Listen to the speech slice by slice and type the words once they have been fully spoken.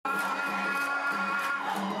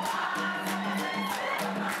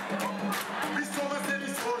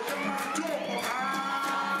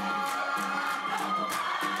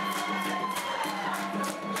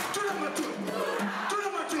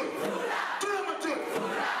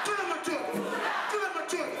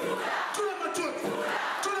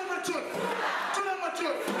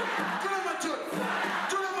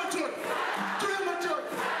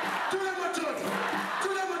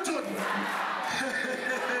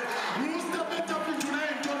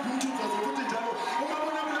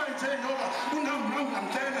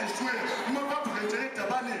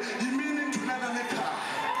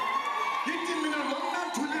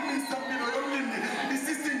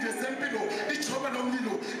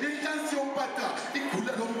Pata,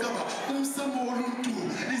 Ikula Longaba, Umsamo Luntu,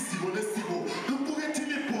 Isibo Lesibo,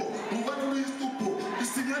 Lupuketilipo, Muvano Yusupo,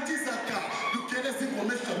 Isinati Zaka, Lukele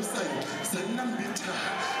Singomesha Usayo, Sanambita,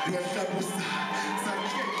 Yuashabusa,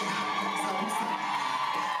 Sakeka, Sabusa.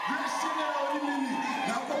 Yashina Olimini,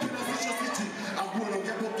 now Population City, Abuelo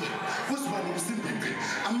Gabopa, Fusman Simpe,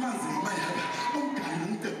 Amazi Mayada,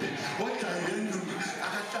 Unkanuntepe, what I end,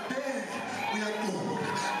 Akatape, we are told.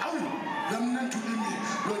 Lamnan to me,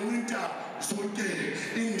 Lonita, Soke,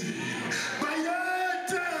 Indi.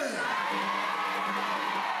 Bayate!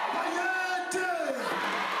 Bayate!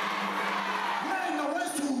 When the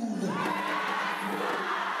Westu!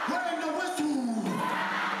 When the Westu!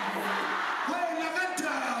 When the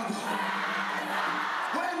Vatab!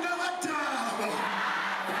 When the Vatab!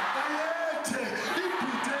 Bayate! If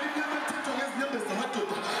you tell me I'm not to his numbers, I'm not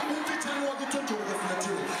to tell you what the total was not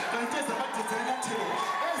to. And there's a matter to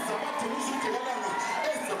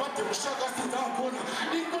about to Shaka Sidakona,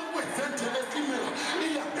 Equal with Central Female,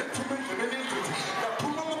 Ila, the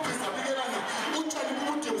Puma Pesabigana, Uchai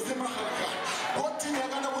Mutu Simahaka, what in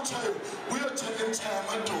Yagana Uchayo, we are challenging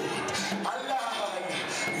Chamado, Allah,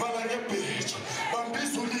 Valaya Beach,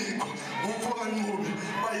 Bambisuliko, Vumelani,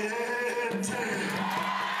 Bayete.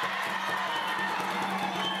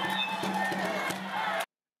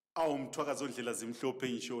 Mthwakazondlela zimhlophe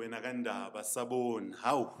ngisho wena kandaba sabona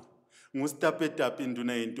hawu ngustapetapi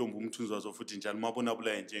induna yentombi umthunzi wazo futhi njalo mabona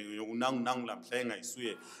bula nje nangu lamhla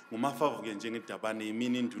engayisuye ngumafavu ke njengedabane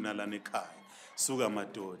yimini induna lana ekhaya suka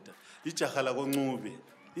madoda ijaha la koNcube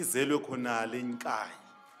izelwe khona le eNkayi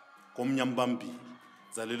komnyambambili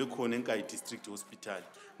zalele khona eNkayi District Hospital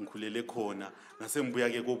ngikhulele khona ngasembuya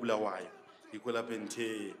ke koBulawayo yikho lapha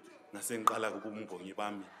enthe ngasengiqala kubumbongi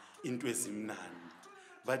bami into ezimnandi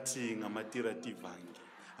bathi ngamatirativanga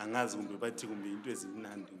angazi kumbe bathi kumbe into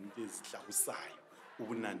ezimnandi into ezihlabusayo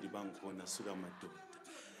ubunandi bangikhona suka madoda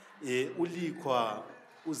ulikhwa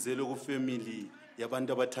uzele ku family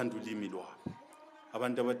yabantu abathanda ulimi lwabo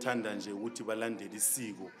abantu abathanda nje ukuthi balandele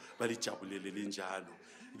isiko balijabulele lenjalo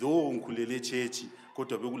lo ngikhulele echechi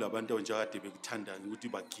kodwa bekulabantu nje akade bekuthanda ukuthi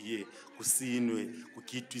bagiye kusinwe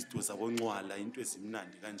kugidwe izinto zaboncwala into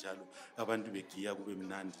ezimnandi kanjalo abantu begiya kube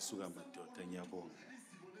mnandi suka madoda ngiyabonga.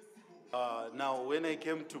 Now, when I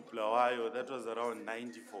came to Bulawayo, that was around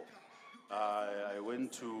 94. I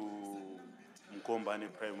went to Mkombani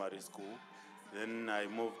Primary School. Then I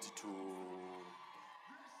moved to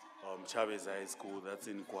Chavez High School, that's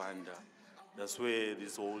in Kwanda. That's where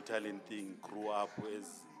this whole talent thing grew up.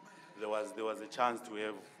 As there was a chance to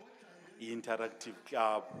have interactive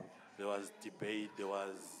club, there was debate, there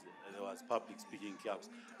was public speaking clubs.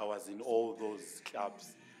 I was in all those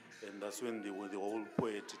clubs. And that's when the whole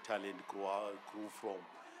poetry talent grew from.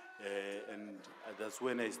 And that's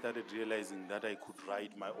when I started realizing that I could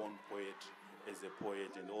write my own poetry as a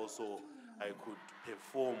poet, and also I could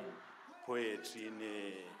perform poetry in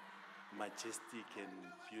a majestic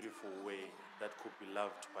and beautiful way that could be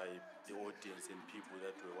loved by the audience and people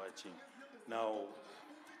that were watching. Now,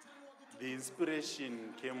 the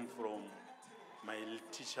inspiration came from my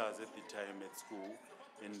teachers at the time at school,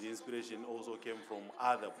 and the inspiration also came from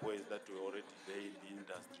other poets that were already there in the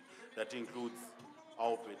industry. That includes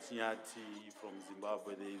Albert Nyati from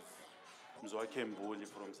Zimbabwe, there is Mzwakhe Mbuli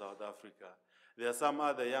from South Africa. There are some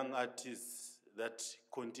other young artists that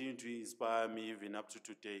continue to inspire me even up to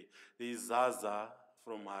today. There is Zaza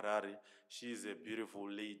from Harare. She is a beautiful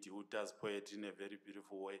lady who does poetry in a very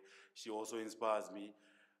beautiful way. She also inspires me.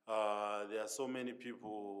 There are so many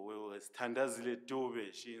people. Standazile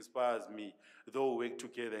Dube, she inspires me. Though we work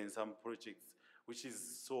together in some projects, which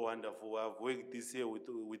is so wonderful. I've worked this year with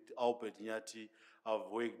Albert Nyati. I've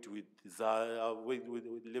worked with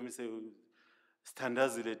let me say,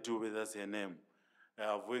 Standazile Dube, that's her name.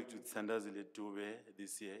 I've worked with Standazile Dube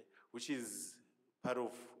this year, which is part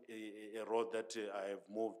of a road that I have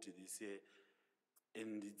moved this year.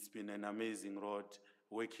 And it's been an amazing road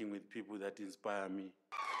working with people that inspire me.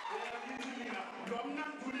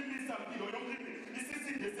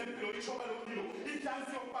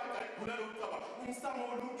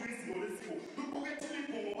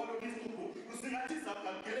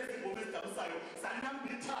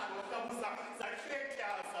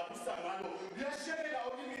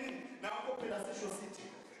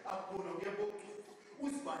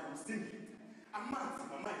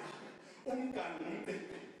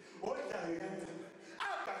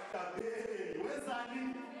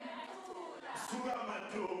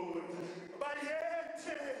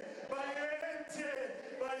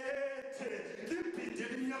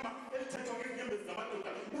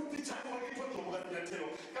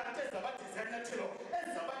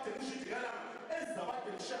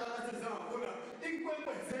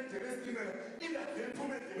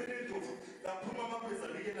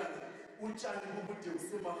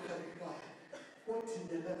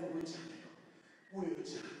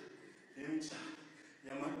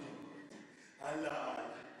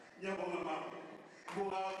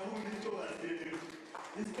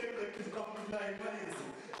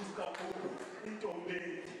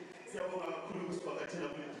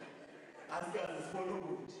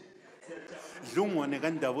 Dlungwane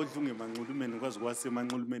kandaba odlunge emanxulumeni kwazi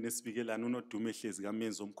kwasemanxulumeni esibikelana unodume ehlezi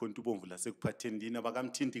kamenzi omkhonto ubomvu lasekuphatheni ndini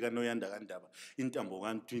abakamthinti kanoyanda kandaba intambo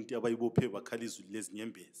kan-20 abayibophe bakhala izulu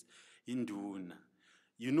lezinyembezi induna.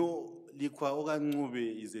 You know, Likhwa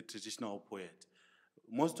OkaNcube is a traditional poet.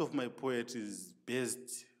 Most of my poetry is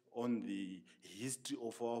based on the history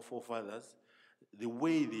of our forefathers, the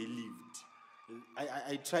way they lived.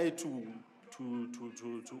 I try to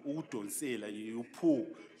udonsela, you pull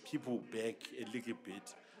people back a little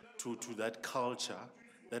bit to that culture,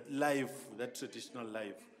 that life, that traditional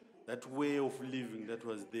life, that way of living that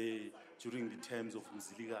was there during the times of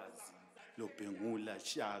Mzilikazi, Lobengula,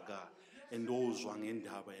 Shaka, and all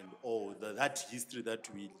Zwangendaba and all that history that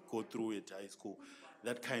we go through at high school,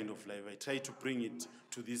 that kind of life. I try to bring it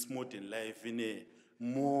to this modern life in a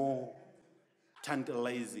more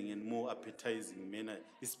tantalizing and more appetizing manner,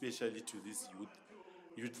 especially to this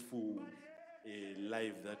youthful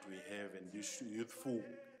life that we have and youthful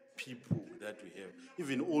people that we have.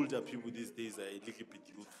 Even older people these days are a little bit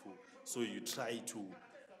youthful, so you try to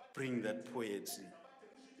bring that poetry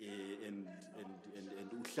and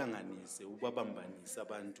uhlanganise ubabambanise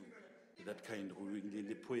abantu, that kind of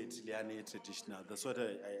the poetry traditional. That's what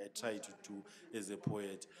I try to do as a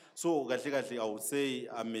poet. So kahle I would say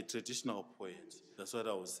I'm a traditional poet. That's what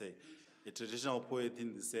I would say. A traditional poet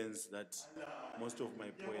in the sense that most of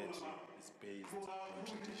my poetry is based on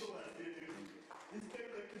tradition.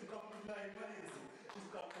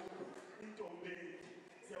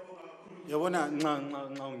 Yabona nxa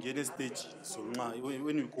ungena stage, so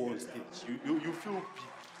when you go on stage you feel big.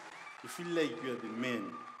 You feel like you are the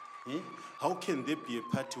man. How can there be a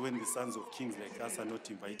party when the sons of kings like us are not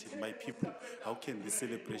invited? My people, how can the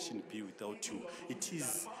celebration be without you? It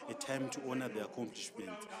is a time to honor the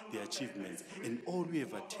accomplishments, the achievements, and all we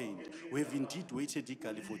have attained. We have indeed waited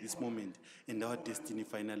eagerly for this moment, and our destiny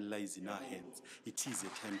finally lies in our hands. It is a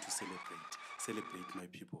time to celebrate. Celebrate, my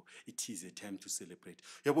people. It is a time to celebrate.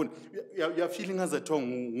 You're feeling as a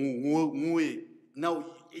tongue. Now,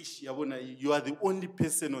 you are the only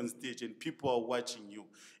person on stage and people are watching you.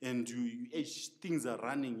 And things are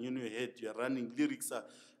running in your head. You are running, lyrics are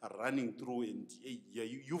running through. And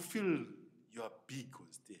you feel you are big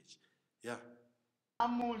on stage. Yeah.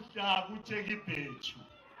 Amusha kucheki pechu.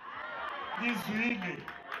 Nizwile.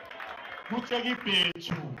 Kucheki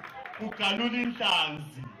pechu. Ukaluli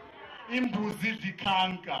inhlanzi. Imbuzi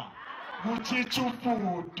zikhanka. Kuchicha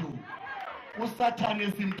ufudu.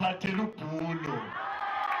 Usathane simphathela ubhulo.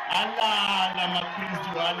 Alala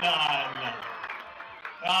maKristu alala.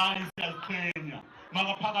 Hayi siyaziqhenya.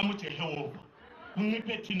 Makaphakama uJehova.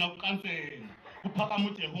 Uniphe thina ukansela. Uphakama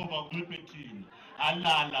uJehova uniphe thina.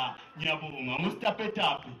 Alala ngiyabonga.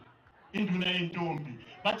 Ngustapetapi induna yentombi.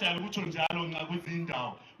 Bajala ukutsho njalo nxa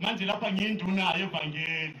kwizindawo. Manje lapha ngiyinduna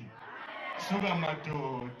yevangeli. Suka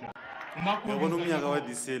madoda.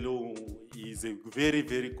 Is a very,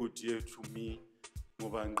 very good year to me.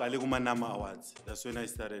 Nama Awards. That's when I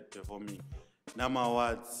started performing. Nama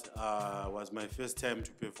Awards was my first time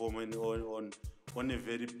to perform on a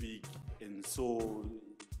very big, and so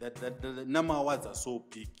the Nama Awards are so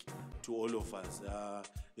big to all of us.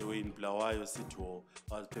 They were in Blawayo City Hall.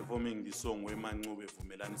 I was performing the song Vumelani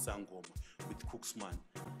isangoma with Khuxxman,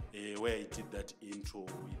 where I did that intro.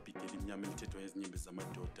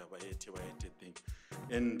 Thing.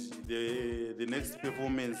 And the next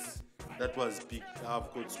performance that was big.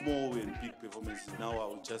 I've got small and big performances. Now I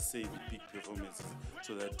will just say the big performances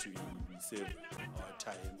so that we save our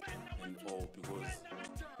time and all, because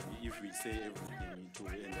if we say everything, it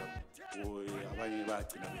will end up,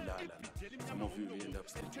 some of you will end up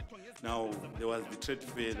sleeping. Now, there was the trade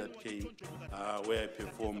fair that came where I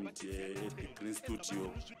performed at the Green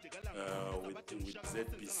Studio with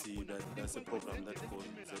ZBC. That's a program that's called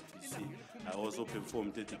ZBC. I also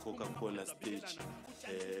performed at the Coca-Cola stage.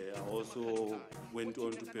 I also went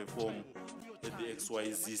on to perform at the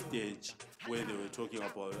XYZ stage, where they were talking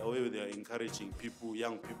about, where they are encouraging people,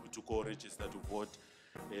 young people, to go register to vote.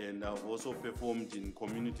 And I've also performed in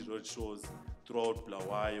community road shows throughout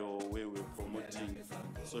Blawayo, where we're promoting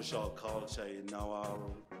social culture in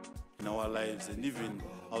our lives, and even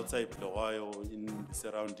outside Blawayo in the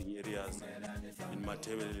surrounding areas in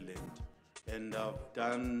Matebeleland. and I've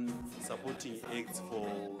done supporting acts for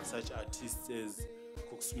such artists as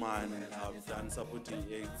Khuxxman. I've done supporting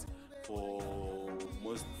acts for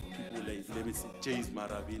most people like, let me see, James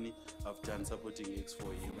Marabini. I've done supporting acts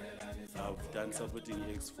for him. I've done supporting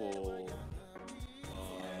acts for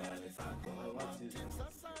what's his name?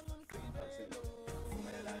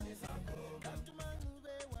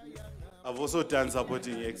 I've also done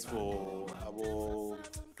supporting acts for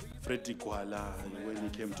Freddy Kuala. When he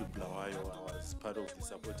came to Blawayo, I was part of the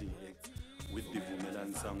supporting act with the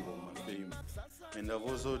Vumelani isangoma fame. And I've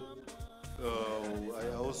also,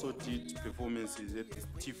 I also did performances at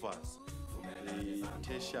TIFAS, the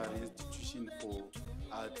Tertiary Institution for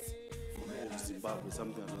Arts of Zimbabwe,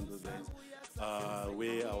 something along those lines,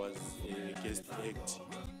 where I was a guest act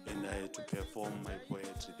and I had to perform my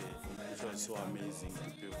poetry there, which was so amazing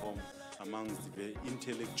to perform amongst the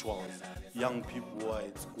intellectuals, young people who are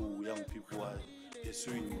at school, young people who are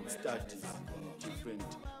pursuing studies in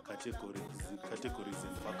different categories and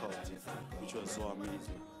faculties, which was so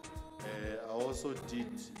amazing. I also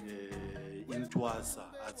did Intwasa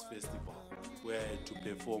Arts Festival, where I had to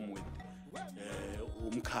perform with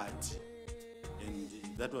Umkati, and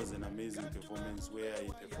that was an amazing performance where I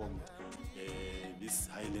performed this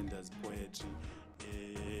Highlanders poetry.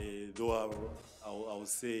 Though I'll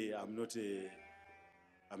say I'm not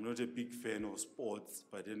a big fan of sports,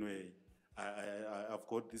 but anyway, I've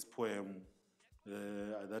got this poem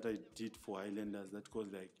that I did for Highlanders that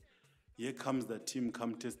goes like, here comes the team,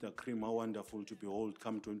 come taste the cream, how wonderful to behold,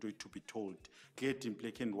 come to enjoy to be told. Get in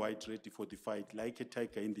black and white, ready for the fight, like a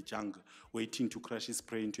tiger in the jungle, waiting to crush his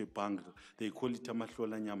prey into a bangle. They call it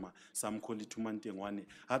Amahlola Nyama, some call it Tumantengwane,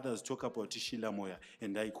 others talk about Ishila Moya,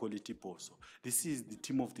 and I call it Iposo. This is the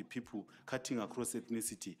team of the people cutting across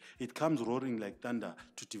ethnicity. It comes roaring like thunder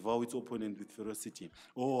to devour its opponent with ferocity.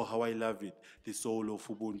 Oh, how I love it, the soul of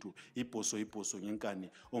Ubuntu. Iposo, Iposo, Nyenkani,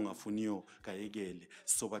 Ongafunio, Kaegele,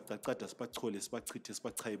 Sobacata. Sibachole sibachithe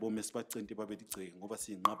sibachaye bome sibacente babeligceke ngoba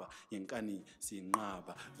siyinqaba yenkani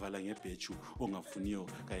siyinqaba vala ngebheju ongafuniyo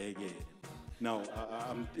kayekele. Now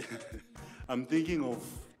I'm thinking of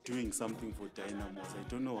doing something for Dynamos. I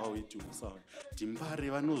don't know how it will sound. Timbare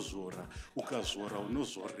vanozora ukazora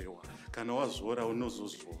unozorewa kana wazora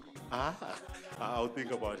unozozora. I'll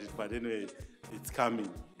think about it, but anyway, it's coming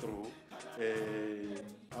through.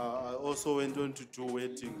 I also went on to do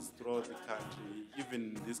weddings throughout the country.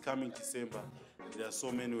 Even this coming December, there are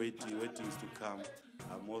so many weddings to come.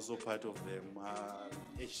 I'm also part of them.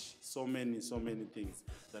 So many things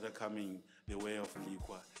that are coming the way of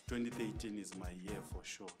Likhwa. 2013 is my year for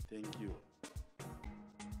sure. Thank you.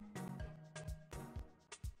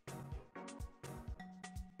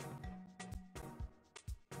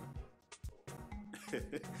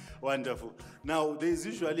 Wonderful. Now, there's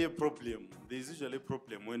usually a problem.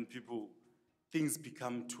 When things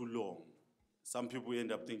become too long. Some people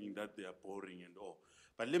end up thinking that they are boring and all.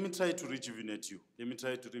 But let me try to rejuvenate you.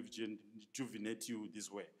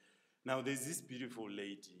 This way. Now, there's this beautiful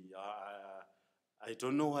lady. I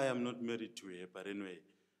don't know why I'm not married to her, but anyway,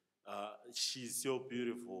 she's so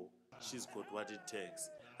beautiful. She's got what it takes.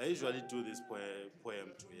 I usually do this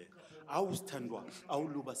poem to her. Awusithandwa,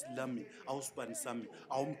 awuluba silami, awusibani sami,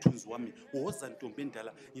 awumthunzi wami, woza ntombi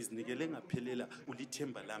endala, ngizinikele ngaphelela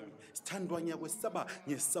ulithemba lami. Sithandwa ngiyakwesaba,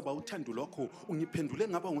 ngiyesaba uthando lwakho, ungiphendule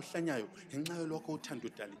ngaba ngohlanyayo, ngenxa yolwakho uthando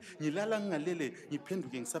dali. Ngilala ngingalele,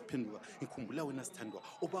 ngiphenduke ngisaphenduka, ngikhumbula wena sithandwa,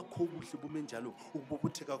 obakho ubuhle bume njalo,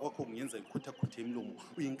 ukubobotheka kwakho kungenza ngikhotakhothe imilomo,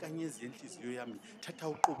 uyinkanyezi yenhliziyo yami, thatha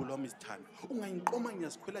uqobo lwami sithando. Ungayiqoma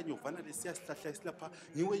ngiyasikhwela nyovana lesiya sihlahla esilapha,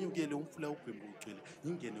 ngiwenyukele umfula ubhembu ugcwele,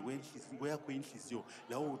 ngingene kweyakho inhliziyo,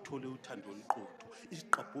 lawo uthole uthando oluqotho.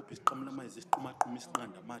 Isiqabhubhe siqamula amayezi isiqumaquma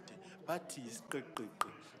isinqanda amade, bathi isiqeqeqe,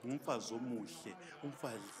 umfazi omuhle,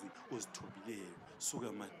 umfazi ozithobileyo,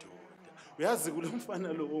 suka madoda. Uyazi kulo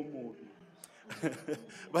mfana lo omubi.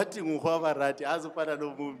 Bathi nguhwabarati azofana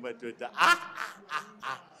nomubi madoda.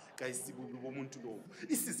 Kayisibubi bomuntu lowo.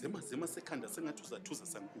 Isizemazema sekhanda sengathi uzathuza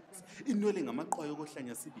sankuzi. Inwele ngamaqwayo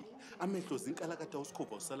kohlanya sibili. Amehlo zinkalakatha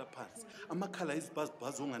usikhova usala phansi. Amakhala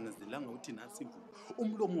izibhazibhazi onganazelanga uthi nasi imvubu.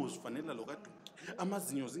 Umlomo uzifanela lo kaduki.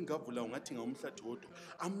 Amazinyo zingavula ungathi ngawumhlathi wodwa.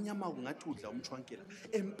 Amnyama ungathi udla umchwankela.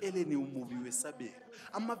 Empeleni umubi wesabeka.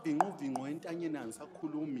 Amabhinqovinqo entanyeni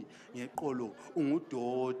angisakhulumi ngeqolo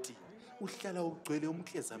ungudoti. Uhlala ugcwele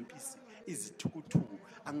umklezampisi. Izithukuthuku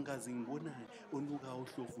angazi ngibona onuka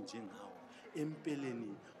ohlofu njengawo.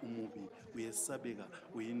 Empeleni umubi uyesabeka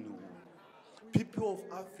uyinuku. People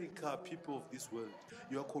of Africa, people of this world,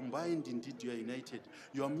 you are combined, indeed you are united.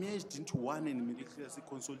 You are merged into one and miraculously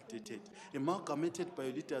consolidated, amalgamated by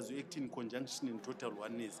your leaders who act in conjunction in total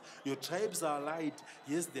oneness. Your tribes are allied,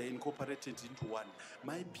 yes, they are incorporated into one.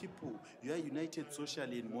 My people, you are united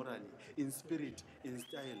socially and morally, in spirit, in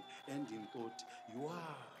style, and in thought. You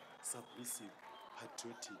are submissive,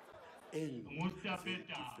 patriotic, and very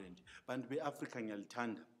different. Bantu be-Afrika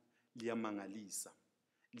ngiyalithanda, liyamangalisa.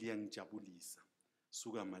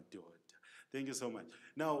 Suga madoda. Thank you so much.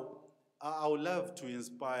 Now, I would love to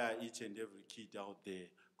inspire each and every kid out there.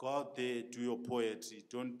 Go out there, do your poetry.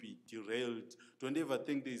 Don't be derailed. Don't ever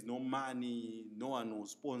think there's no money, no one will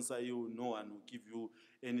sponsor you, no one will give you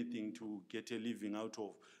anything to get a living out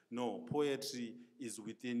of. No, poetry is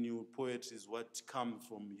within you. Poetry is what comes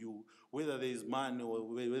from you. Whether there is money or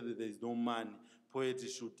whether there is no money, poetry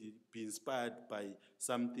should be inspired by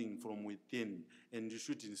something from within, and you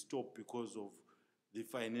shouldn't stop because of the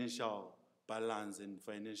financial balance and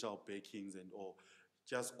financial backings and all.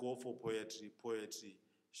 Just go for poetry. Poetry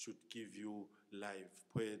should give you life.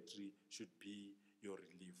 Poetry should be your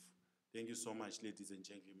relief. Thank you so much, ladies and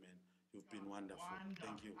gentlemen. You've been wonderful.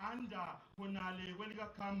 Thank you. Anda konale welika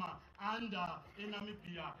kama anda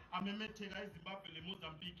eNamibia amemetheka eZimbabwe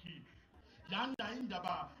leMozambique. Yanda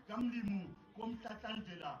indaba kamlimu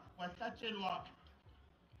komhlathandlela kwahlatshelwa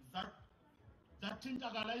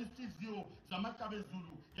zathintakala isizio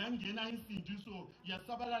zamahlabezulu yangena insindiso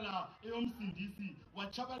yasabalala eyomsindisi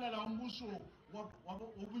wachabalala umbusho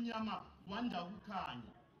wobunyama wanda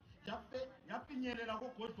ukukhanya yapinyelela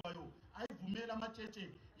kogodwayo ayivumela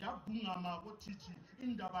amatshetshe yavungama kothithi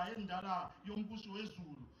indaba endala yombuso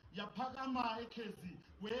wezulu yaphakama ekhezi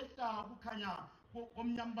wehla ukukhanya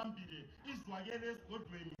komnyambambile izwakele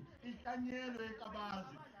esigodweni ihlanyelwe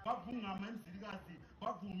ekabazi bavungama emzilikazi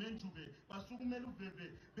bavume enjube basukumela uveve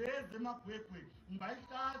beze emagwegwe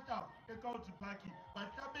bayihlahla eCountry Park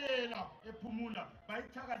bahlabela ephumula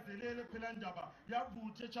bayithakazelele phela ndaba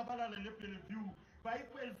yavutha echabalala leBellevue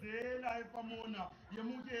bayikwezela ePamona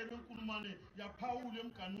yemukelo enkulumane yaphawula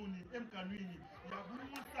emganwini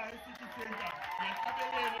yabusa eCity Center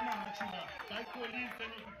yahlabelela eMahachila bayikholisa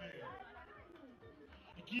enokubheka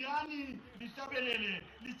Giyani lihlabelele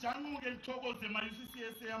lijanuke lithokoze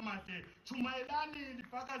ma-UCCS amahle chumayelani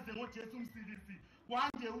lifakaze ngoJesu umsilisi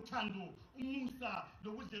kwande uthando umusa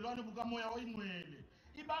lobudlelwane bukamoya oyingcwele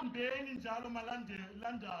ibambeni njalo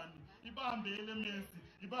malandani ibambele Messi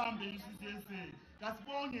ibambe UCCS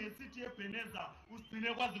kasibonge sithi eBheneza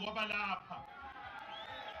usigcine kwazi kwaba lapha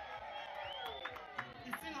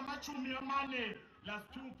isingamachumi amane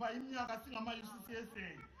lasithupha iminyaka singama-UCCS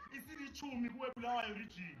isilichumi kuwe Bulawayo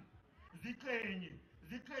region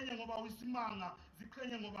ziqhenye ngoba uyisimanga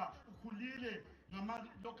ziqhenye ngoba ukhulile ngama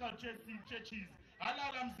local churches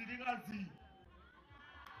halala mzilikazi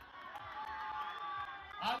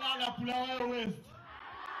halala Bulawayo West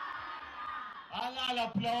halala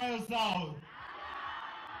Bulawayo South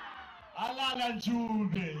halala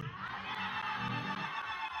Njube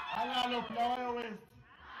halala Bulawayo West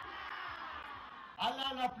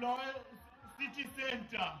halala Bulawayo City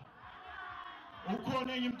Center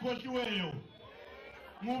ukhona engimkhohliweyo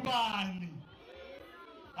ngubani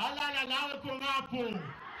halala nawe khonapho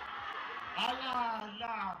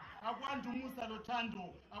halala akwanda umusa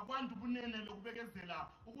lothando akwanda ubunene lokubekezela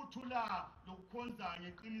ukuthula lokukhonza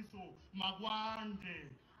ngeqiniso makwande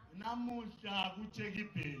namuhla kuTsheka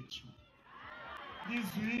ibhethu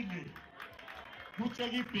lizwile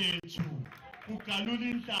kuTsheka ibhethu kugalula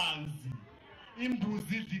inhlanzi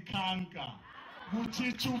imbuzi zikhanka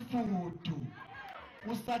kuthitha ufudu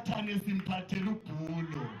usathane simphathela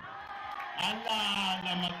ubhulo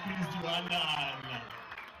alala maKristu alala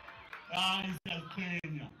hayi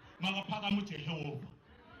siyaziqhenya makaphakama uJehova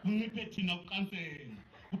unciphe thina uqansela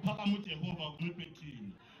uphakama uJehova unciphe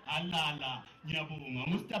thina alala ngiyabonga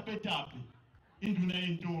ngustapetape induna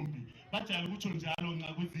yentombi bajayele ukutsho njalo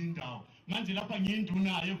nxa kuzindawo manje lapha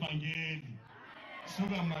ngiyinduna yevangeli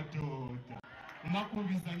suka madoda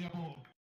umakubiza ngiyabonga